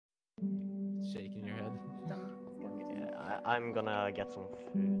shaking your head. Yeah, I'm gonna get some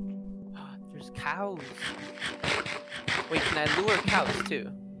food. There's cows. Wait, can I lure cows too?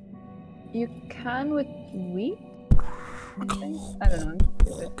 You can with wheat? I don't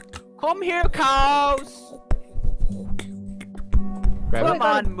know. Come here, cows! Grab Oh it. Come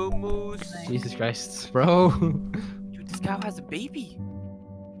on, moo-moos. Nice. Jesus Christ, bro. Dude, this cow has a baby.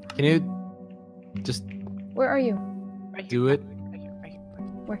 Can you just Where are you? Right do here, it? Right here, right here.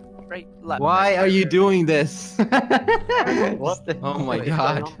 Where? Right, left. Why are you doing this? What? Oh my Wait,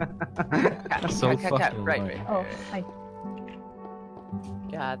 god. Cat, So cat, fucking right, annoying. right. Oh, hi.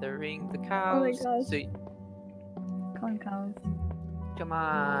 Gathering the cows. gosh. So, Come on, cows. come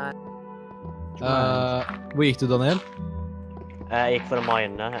on. Hvor gikk du, Daniel? Jeg gikk for å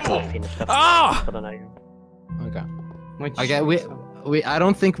mine og finne stuff Ah! på den øya. Okay. Okay, I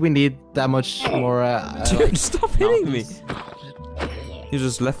don't think we need that much more. Dude, stop hitting me! mountains. You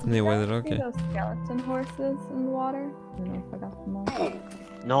just left me with it, See okay. those skeleton horses in the water? I don't know if I got them all.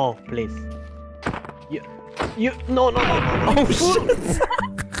 No, please. No. Oh shit!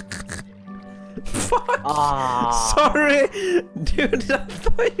 Fuck! Ah. Sorry! Dude, I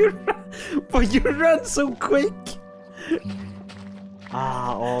thought you ran, but you ran so quick!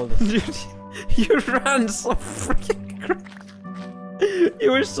 All the... Dude, you ran so freaking quick!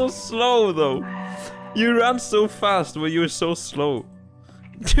 You were so slow though! You ran so fast, but you were so slow.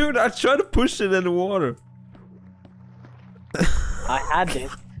 Dude, I tried to push it in the water. I had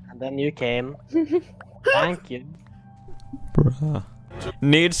it, and then you came. Thank you. Bruh.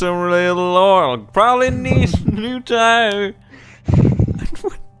 Need some little oil. Probably need new tire.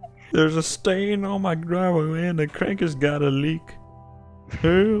 There's a stain on my driveway and the crank has got a leak.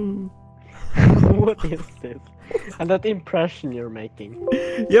 Oh. What is this? And that impression you're making.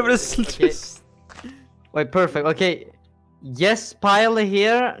 Yeah, but it's just... Wait, perfect. Okay. Yes, pile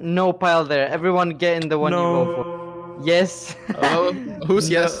here, no pile there. Everyone get in the one you go for. Yes. Oh, who's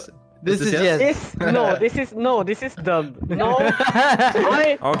yes? This is yes. This is dumb. No.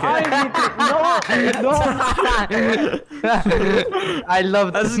 Okay. I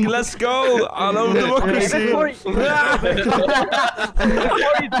love this. Let's go! I love democracy!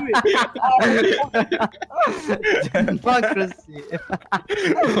 Democracy.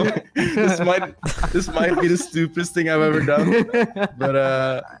 this might be the stupidest thing I've ever done.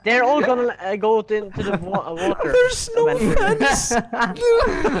 But They're all gonna go into the water. There's no fence!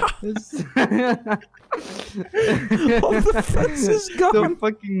 All the fence is So gone!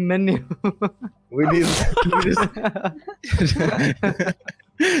 fucking many. we need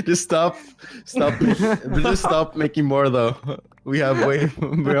just stop just stop making more though. We have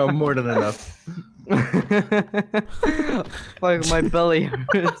more than enough. Fuck, my belly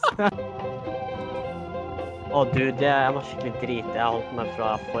hurts. Dude, jeg var skikkelig drit. Jeg holdt meg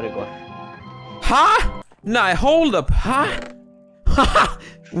fra foregår. Hæ? Nei, hold up! Hæ?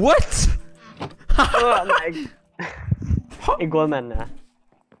 What? Nei. I går, mener jeg.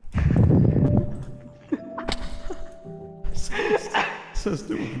 Så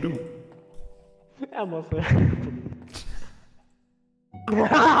stupid. Jeg må få...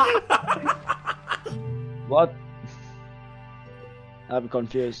 What? I'm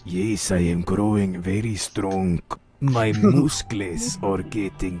confused. Yes, I am growing very strong. My muscles are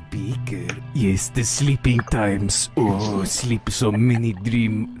getting bigger. Yes, the sleeping times. Oh, sleep so many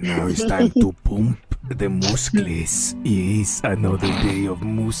dream. Now it's time to pump the muscles. Yes, another day of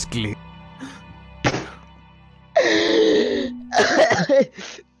muscles.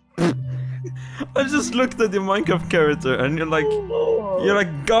 I just looked at your Minecraft character and you're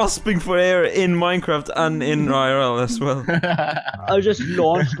like gasping for air in Minecraft and in IRL as well. I just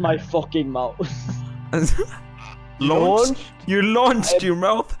launched my fucking mouse. Launched? You launched your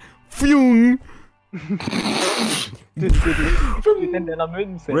mouth. Phew! En del av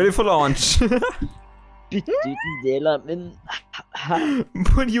munnen sin. Ready for launch. Del av min.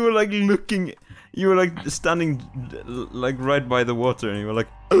 But you were like looking, you were like standing like right by the water and you were like,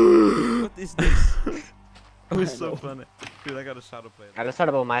 what is this? It was so funny. Dude, I got a shadow play. Eller så er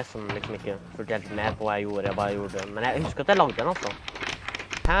det bare meg som liksom ikke fortalte mer på hva jeg gjorde, jeg bare gjorde det. Men jeg husker at jeg lagde den altså.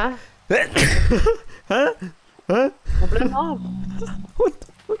 Hæ? Hæ? Hæ? Hvor ble den av? What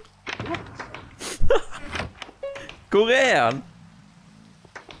the fuck? Hvor er han?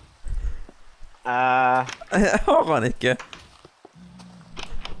 Jeg har han ikke.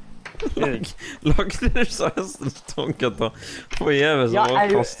 Lagde du seriøst en stronketter forgjeves og bare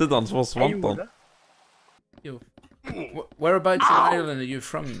kastet han, så forsvant han? Yo, whereabouts in Ireland are you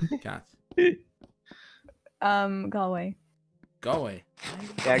from, Kat? Galway. Galway.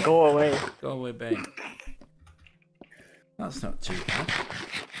 Yeah, go away. Galway Bay. That's not too bad.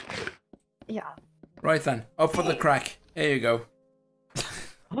 Yeah. Right then, up for the crack. Here you go.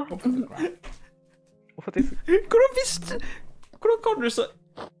 Up for the crack. What is it? Hvordan kan du så...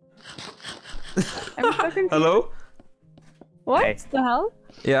 I'm fucking. Hello? What Hey. the hell?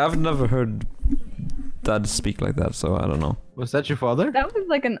 Yeah, I've never heard Dad speak like that, so I don't know. Was that your father? That was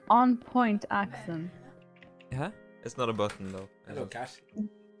like an on-point accent. Yeah? It's not a button though. Hello, Kat.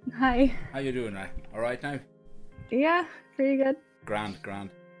 Hi. How you doing, right? All right now? Yeah, pretty good. Grand.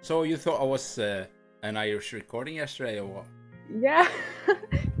 So you thought I was an Irish recording yesterday, or what? Yeah.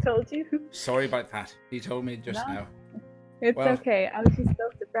 Told you. Sorry about that. He told me just No. now. It's Well- okay. I was just so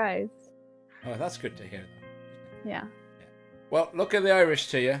surprised. Oh, that's good to hear, though. Yeah. Well, look at the Irish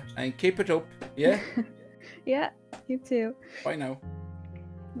to you, and keep it up, yeah? Yeah. You too. Bye now.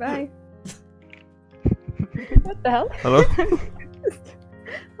 Bye. What the hell? Hello?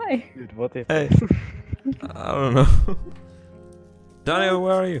 Hi. Dude, what is Hey. this? I don't know. Daniel,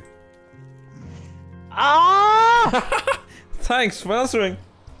 where are you? Ah! Thanks for answering.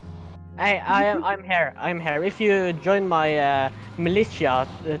 Hey, I'm here. I'm here. If you join my militia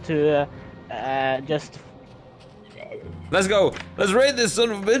to just Let's go. Let's raid this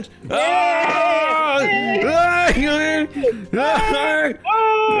son of a bitch.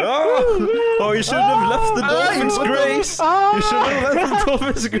 Oh, you shouldn't have left the dolphin's grace. You shouldn't have left the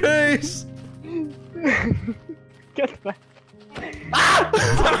dolphin's grace. get back.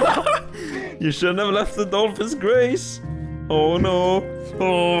 You shouldn't have left the dolphin's grace. Oh no.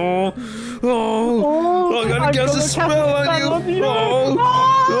 Oh, I'm gonna cast a spell on you.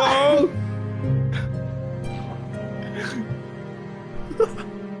 Oh.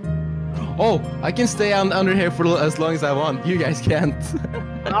 Oh, I can stay under here for as long as I want. You guys can't.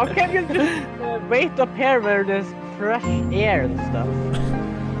 How can you just wait up here where there's fresh air and stuff?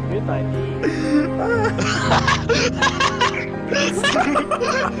 Good idea.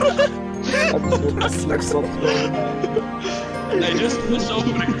 I just push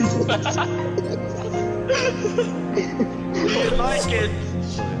over. Do you like it?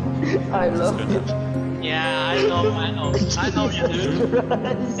 I love it. Yeah, I know. I know you do.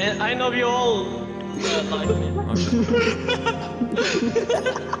 And I know you all like it.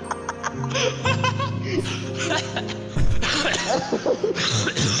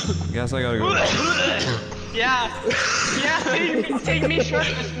 Guess I gotta go. Yeah, take me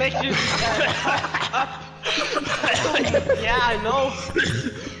shirtless, make you yeah, I know.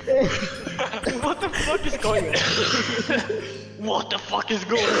 What the fuck is going on? What the fuck is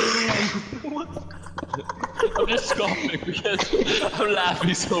going on? I'm just scoffing because I'm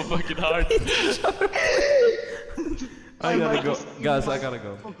laughing so fucking hard. I gotta go. Guys, I gotta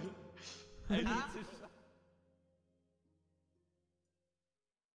go.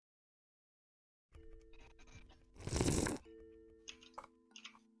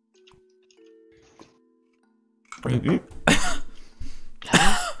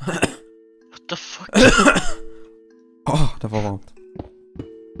 What the fuck? Åh, det var varmt.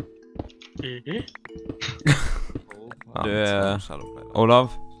 Olav,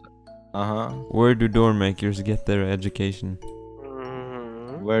 where do door makers get their education?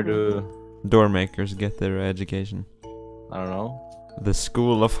 Where do... Door makers get their education? I don't know. The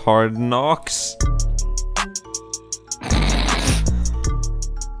School of Hard Knocks.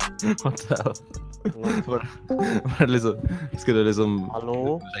 What the hell? Var det liksom... Skulle du liksom...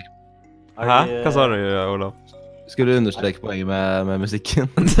 Hallo? Hæ? Hva sa du, Olav? Skulle du understreke poenget med musikken?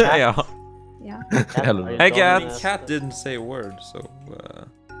 Ja. Yeah. Hello. Hey, Kat. Kat didn't say a word, so...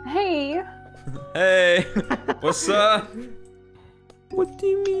 Hey. Hey! What's up? What do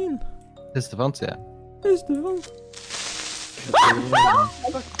you mean? It's the fancy, yeah. It's the fun.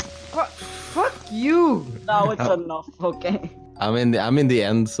 Fuck you! Now it's enough. Okay. I'm in the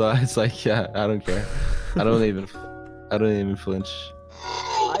end, so it's like, yeah, I don't care. I don't even flinch.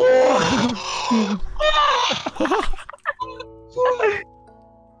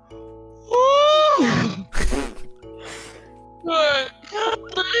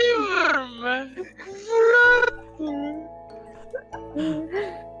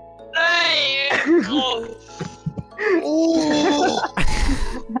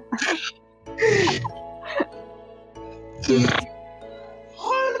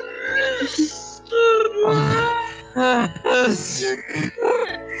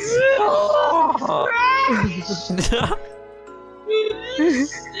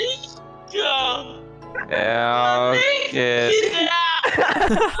 Ja, okej.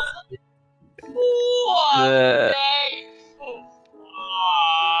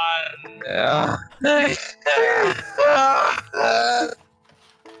 Ja.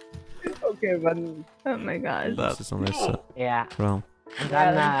 Okay, but Oh my god. This is on this yeah. round.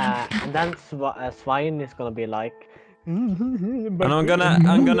 And then Swine is gonna be like. And I'm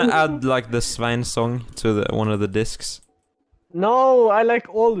gonna add like the Svein song to one of the discs. No, I like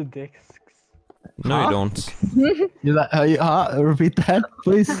all the discs. No, you don't. Repeat that,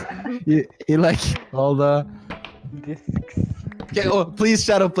 please. You like all the Discs. Okay, oh, please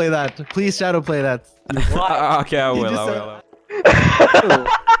shadow play that. Please shadow play that. Okay, I will.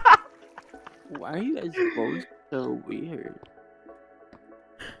 Why are you guys both so weird?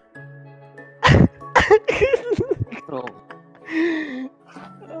 Bro.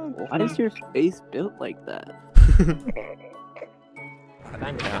 Why is your face built like that?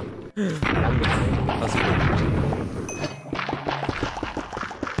 That's good.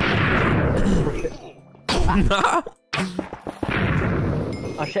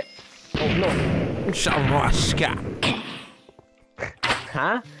 Oh shit. Oh no. Shamaska.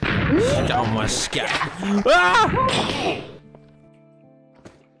 Huh? Shamaska. Ah!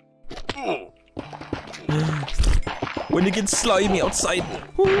 When you get slimy outside.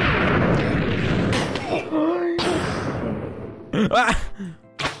 Ah!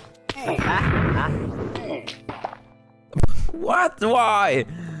 What? Why?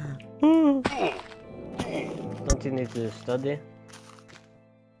 Don't you need to study?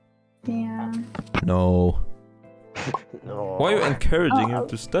 Yeah. No. No. Why are you encouraging him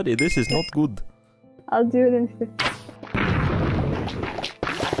to study? This is not good. I'll do it in 50.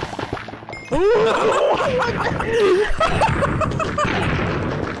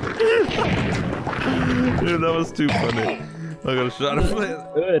 Dude, that was too funny. I gotta shut up.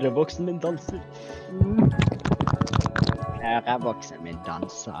 Øreboksen min danser. Øreboksen min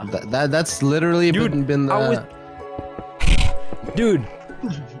danser. That's literally Dude, been the... Dude.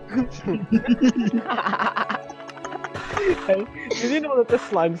 Hey, did you know that the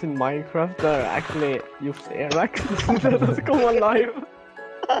slimes in Minecraft are actually just Arax that come alive?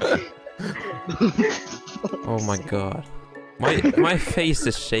 Oh my god. My face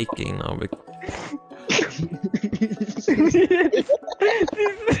is shaking now.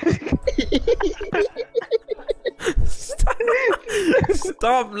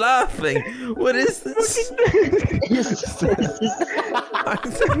 Stop laughing! What is this?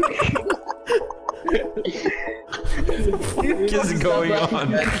 What is going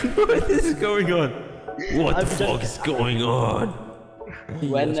on? What is going on? What the fuck is going on?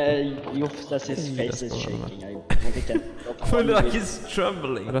 When Joftas' face is shaking, I can't. But like it's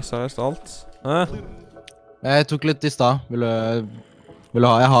trembling. Det er seriøst alt. Jeg tok litt I stad. Vil du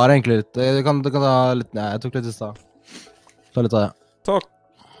ha? Jeg har egentlig litt. Du kan ta litt. Nei, jeg tok litt I stad. Ta litt av det. Takk.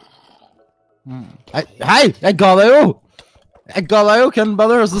 Hei! Jeg ga deg jo! Ken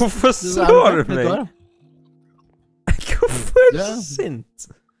Banner. Hvorfor slår du meg? Hvorfor er du så sint?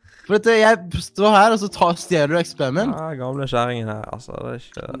 For at jeg står her, og så stjeler du XP-en min. Ja, gamle kjæringen her, altså. Det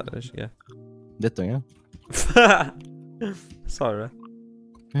er ikke gøy. Ditt unge. Sa du det?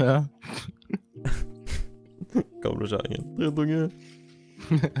 Ja. Gamle kjæringen. Drittunge.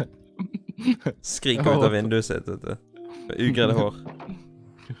 Skriker ut av vinduet sitt, vet du. Ugredde hår.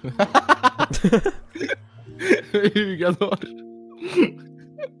 Ugredde hår.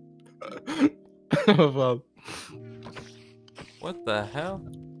 Hva faen? What the hell?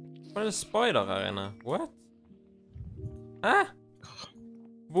 Hva er det spider her inne? What? Hæ?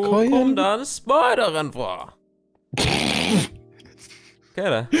 Hvor kom den spideren fra? Hva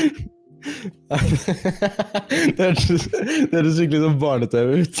er det? Det er skikkelig som barne-TV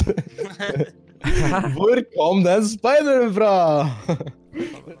ut. Hvor kom den spideren fra?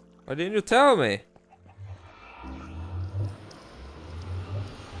 Why didn't you tell me?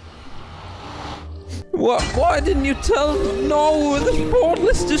 What? Why didn't you tell? No, the portal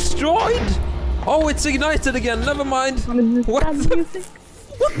is destroyed. Oh, it's ignited again. Never mind. What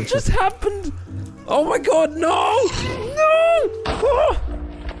just happened? Oh my God! No! No! Oh!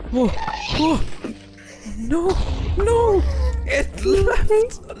 Oh! Oh! No! No! It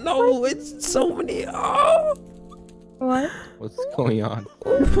left. No! It's so many. Oh! What? What's going on?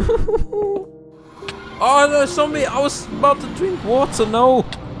 Oh, the zombie! I was about to drink water. No!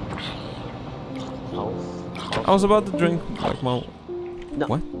 I was about to drink like my... No.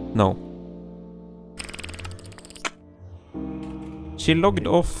 What? No. She logged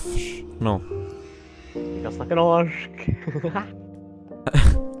off. No. Jeg kan snakke norsk.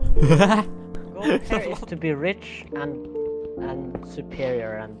 Goal here is to be rich and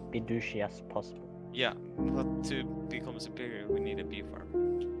superior and be douchey as possible. Yeah, but to become superior, we need a bee farm.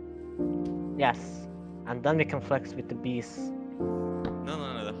 Yes, and then we can flex with the bees. No,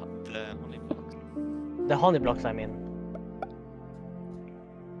 the honey blocks. The honey blocks, I mean.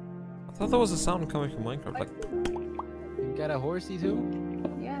 I thought there was a sound coming from Minecraft. Like, get a horsey too?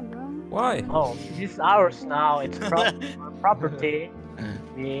 Yeah, bro. Why? Oh, this is ours now. It's property.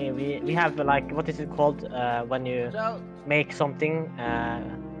 We have like, what is it called when you make something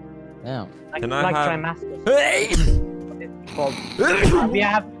Yeah. like, Can I like have- trimesters. Hey! What is it called?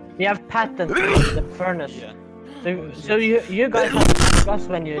 we have patent the furnace. Yeah. So you guys have to ask us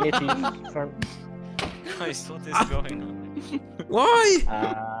when you need to use furnace. Guys, what is going on? Why?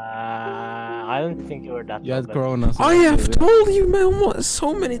 I don't think you were that. You had bad. corona. So I that's have it, told you, man,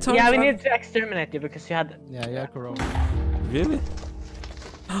 so many times. Yeah, we need to exterminate you because you had. Yeah, you had corona. Really?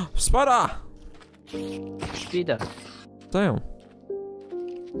 Spider! Speeder. Damn.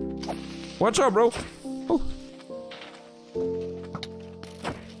 Watch out, bro. Oh.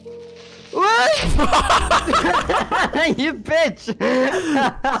 What? You bitch!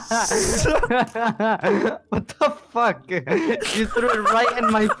 What the fuck? You threw it right in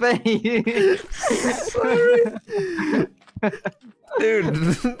my face. Sorry. Dude.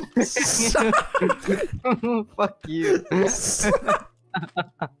 Fuck you.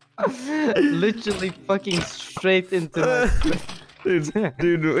 Literally fucking straight into my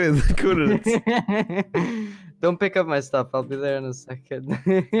Dude, wait, couldn't. Don't pick up my stuff, I'll be there in a second.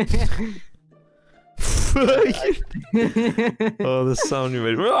 Oh, the sound you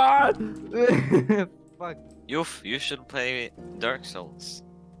made. Fuck. You should play Dark Souls.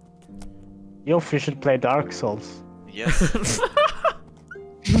 You should play Dark Souls. Yes.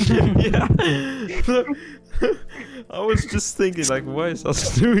 Yeah. I was just thinking, like, why is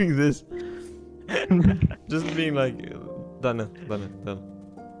us doing this? Just being like, done.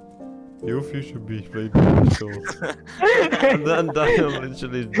 You should be playing Dark Souls. And then Daniel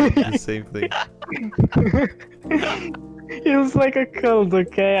literally did the same thing. It was like a cult,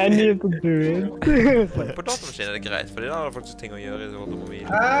 okay? I need to do it. På datamaskin er det greit, for det har faktisk ting å gjøre i forhold til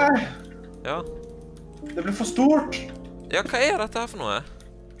mobilen. Ja. Det blir for stort. Ja, hva er dette her for noe?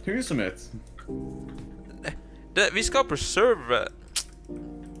 Huset mitt. Vi skal preserve.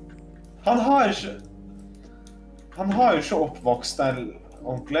 Han har jo ikke oppvokst der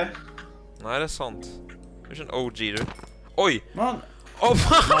ordentlig. Nei, det er sant. Du er ikke en OG, du. Oi! Man. Åh,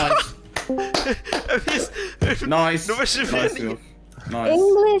 faen! Nice. Nå var ikke meningen. Nice.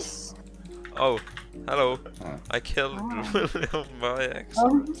 English. Oh, hello. I killed William by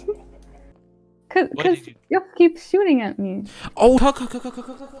accident. Because you keep shooting at me. Oh,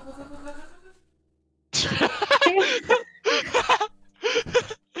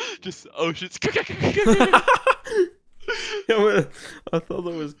 Just oh shit. Yeah, well, I thought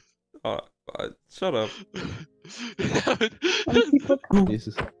that was. Shut up.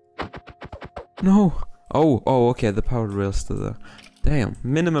 Jesus. No. Oh, okay. The power rail's still there. Damn.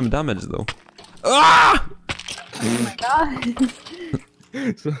 Minimum damage though. Ah! Oh my god.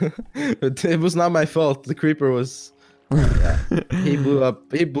 So, it was not my fault. The creeper was. Yeah, he blew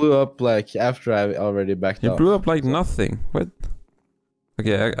up. He blew up like after I already backed He off. blew up like nothing. What?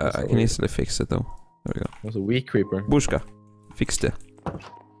 Okay, I can easily fix it though. There we go. It was a weak creeper. Bushka, fix det.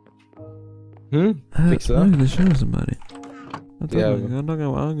 Fix it up? I'm gonna show somebody. Yeah. I'm not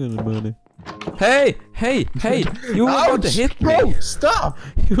gonna buddy. Hey! You were about to hit me! Bro, stop!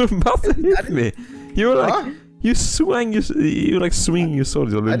 You were about to hit me! You were like... You swung you like swinging your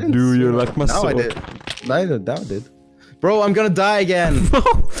sword. You're like, do you like my sword? Now I did. Now I did. Bro, I'm gonna die again!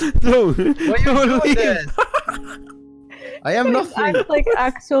 No! Why are you doing this? I am nothing! Act like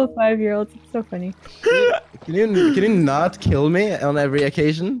actual 5-year-olds. It's so funny. Can you not kill me on every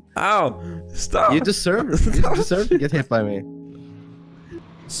occasion? Ow! Stop! You deserve to get hit by me.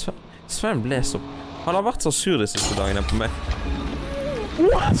 Sven ble så... Han har vært så sur de siste dagene på meg.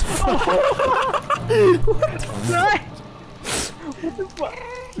 What?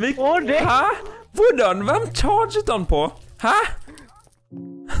 Hæ? Hvordan? Hvem charget han på? Hæ?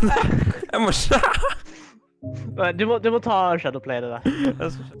 Jeg må ikke... Du må ta Shadowplay det der.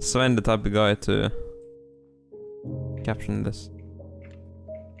 Sven the type of guy to caption this.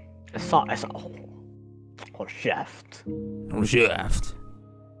 Jeg sa hold kjeft. Hold kjeft.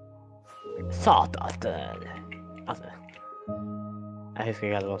 Jeg sa at altså, jeg husker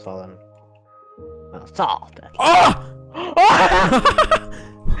ikke helt hva jeg sa den. Jeg sa det.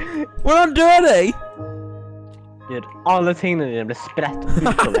 Hvordan dør jeg? Dude, alle tingene dine ble spredt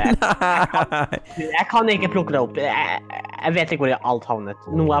utover. Jeg kan ikke plukke det opp. Jeg vet ikke hvor alt havnet.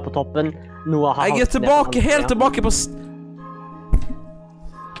 Noe er på toppen, noe har Jeg er tilbake, helt tilbake på...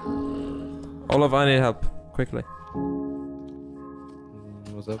 Olaf, I need help. Quickly.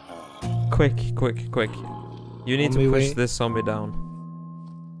 What's up? Quick. You need to push this zombie down.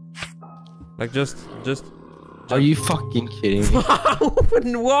 Like, just... Are you fucking kidding me?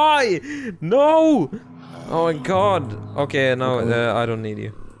 Why? No! Oh my god. Okay, no, I don't need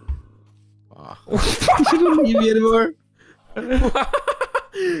you. You don't need me anymore.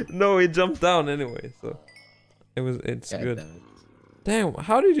 No, he jumped down anyway, so it's God good. damn it. Damn,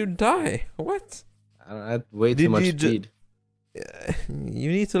 how did you die? What? I had way too much speed.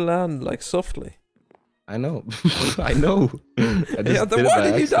 You need to land like softly. I know. I know. I Yeah, then why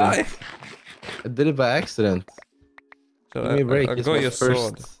did you die? I did it by accident. So Give me a break. I It's got my your first.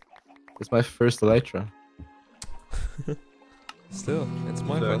 sword. It's my first Elytra. Still, it's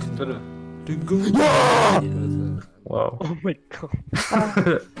my first. Wow. Oh my god.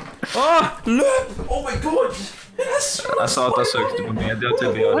 Ah! Løp! Oh my god! Yes! Jeg sa at jeg søkte på media til å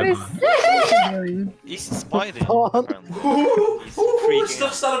What gjøre is det. doing? He's spider.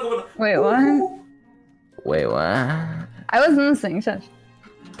 Wait, what? Wait, what? I was missing. Shush.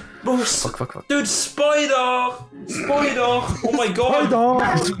 Fuck. Dude, spider! Spider! Oh my god!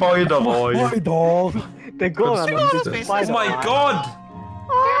 Spider-boy. Det går an å bli Oh my god!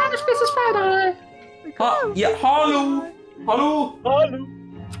 Ja, hallo! Hallo!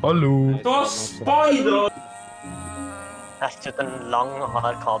 Hallo. Du har spider! Test ut en lang og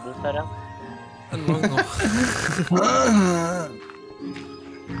hard kabel for en. En lang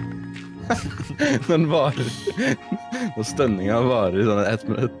Den varer. Og stønninga varer sånn 1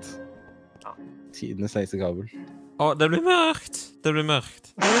 minutt. Tidenes lengste kabel. Å, det blir mørkt. Det blir mørkt.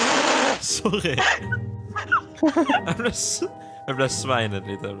 Sorry. Jeg ble svein et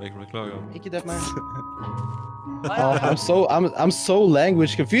lite øyeblikk, beklager. Ikke drept meg. I'm so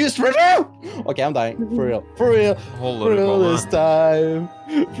language confused right now. Okay, I'm dying. For real. For real. Holder For du på real this meg? time.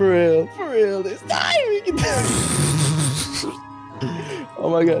 For real this time. We can Oh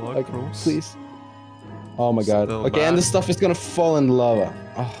my god. Oh, Okay, gross. please. Oh my god. Still Okay, and bad. the stuff is gonna fall in lava.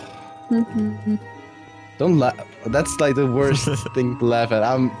 Oh. Don't laugh. That's like the worst thing to laugh at.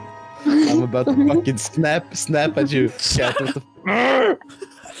 I'm about to fucking snap at you. Cat, what the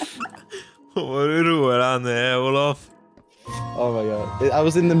Må du roe deg ned, Olaf? Oh my god. I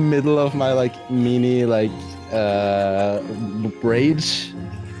was in the middle of my like mini like rage.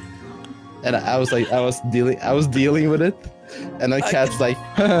 And I was dealing with it. And the cat's like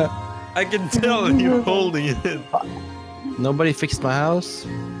I can tell you're holding it in. nobody fixed my house.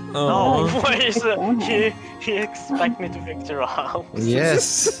 No, Oh. why is it? He expect me to fix your house?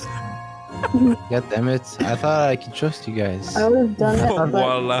 Yes. God damn it. I thought I could trust you guys. I was done it, but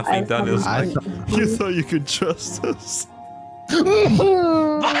While laughing, I Daniel's I like, you thought you could trust us.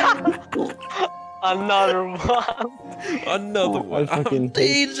 Another one. Another one. I fucking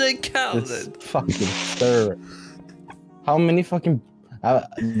hate DJ Khaled. this fucking stir. How many fucking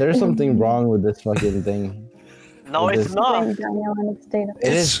there's something wrong with this fucking thing. No, It it's is. not. Daniel and it's data.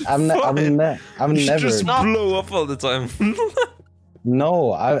 It is. I'm You never. just blow up all the time.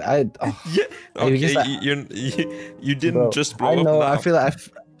 No, Yeah. Okay, because you didn't bro, just blow I know. up now.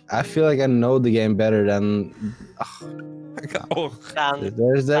 I feel like I know the game better than. Oh, And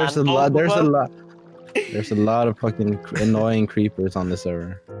There's a And lot. both of them? There's a lot of fucking annoying creepers on this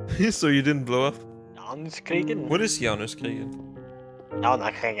server. so you didn't blow up? Januskrigen. What is Januskrigen?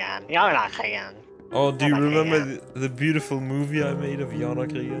 Januskrigen. Januskrigen. Oh, do you Jana remember Krigen. the beautiful movie I made of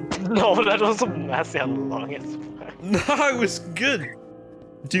Januskrigen? No, that was a messy and long as No, it was good.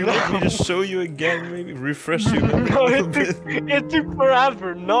 Do you want me to show you again? Maybe refresh you. No, it took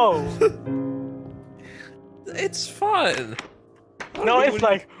forever. No. It's fine. No, it's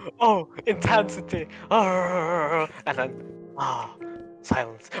like, oh, intensity. And then,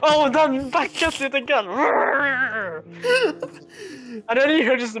 silence. Oh, then back at it again. And then you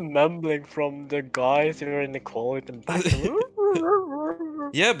hear just mumbling from the guys who were in the call with them back.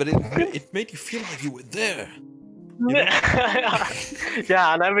 Yeah, but it made you feel like you were there.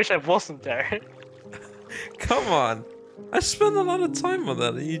 Yeah, and I wish I wasn't there. Come on. I spent a lot of time on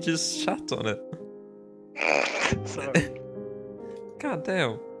that and you just shat on it. Sorry. God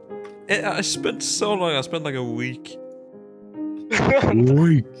damn. I spent so long, I spent like a week.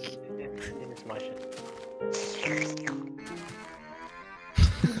 It's my shit.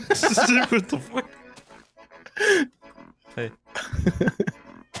 What the fuck? Hey.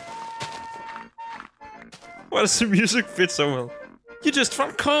 Why does the music fit so well? You just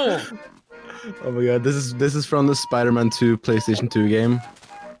found coal! Oh my god, this is from the Spider-Man 2 PlayStation 2 game.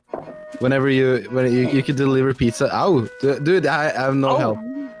 When you could deliver pizza. Ow, dude, I have no health.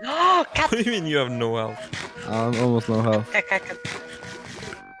 What do you mean you have no health? Almost no health.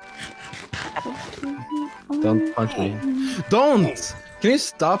 Don't punch me. Don't! Can you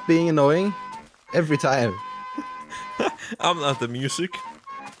stop being annoying? Every time. I'm not the music.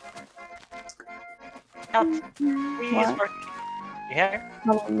 Cat, please What? work. You hear?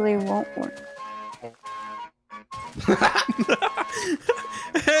 Probably won't work.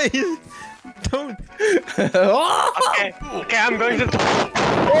 Hey, don't. Okay, I'm going to.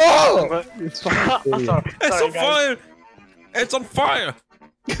 Oh! Sorry, It's on guys. fire! It's on fire!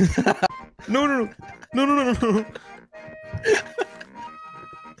 No, no, no, no, no, no, no, no.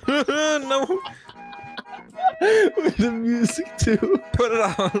 No. With the music too. Put it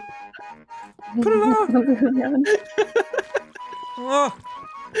on. Put it on. Oh.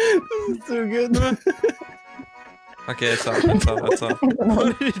 This is so good. Okay, it's up, it's up, it's up.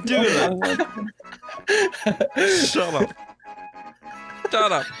 What are you doing? Shut up.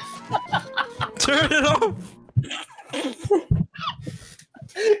 Shut up. Turn it off.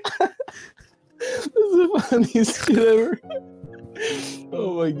 This is the funniest shit ever.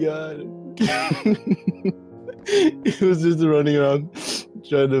 Oh my god. He was just running around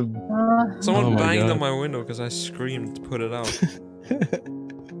trying to. Someone Oh my banged God. on my window because I screamed to put it out.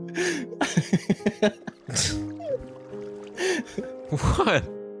 What?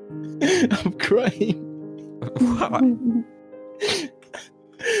 I'm crying. What?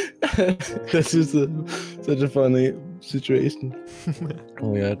 That's just such a funny situation.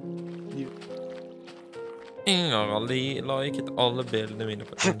 Oh my god. Inger har liket alle bildene mine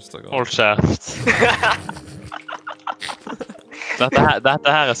på Instagram. Hold kjeft.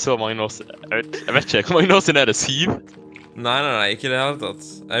 Dette her er så mange år siden. Jeg vet ikke, hvor mange år siden er det? 7? Nei, ikke i det hele tatt.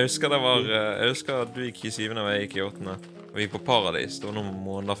 Jeg husker at du gikk i 7. og jeg gikk i 8. Og vi gikk på Paradis. Det var noen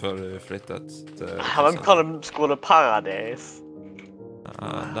måneder før du flyttet til... Han kaller skole Paradis. Det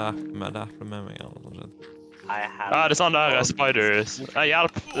ble med meg eller noe sånt. Ja, det er sånn der spiders.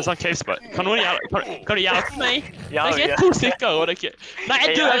 Hjelp, det er sånn cave spider. Kan noen hjelpe? Kan du hjelpe meg? Ja, Det er ikke 2 stykker, og det er ikke... Nei,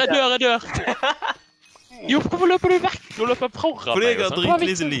 jeg dør! Jo, hvorfor løper du vekk? Du løper foran meg. Fordi jeg har og sånn.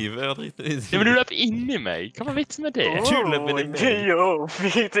 dritlite liv. Ja, men du løper inni meg. Hva var vitsen med det? Du løper inni meg. Jo,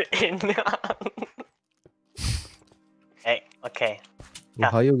 fikk du inni han. Hey, okay.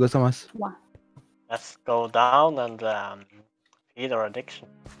 Ohio gozaimasu. Let's go down and feed our addiction.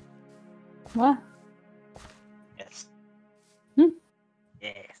 What? Yes. Hmm?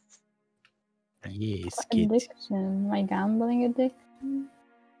 Yes. Yes, kid. Addiction. My gambling addiction.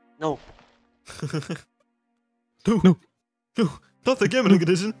 No. No, not the gambling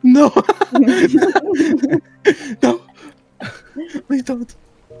edition. No! No! Please don't.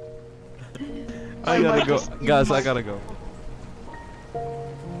 I gotta go. Guys, I gotta go.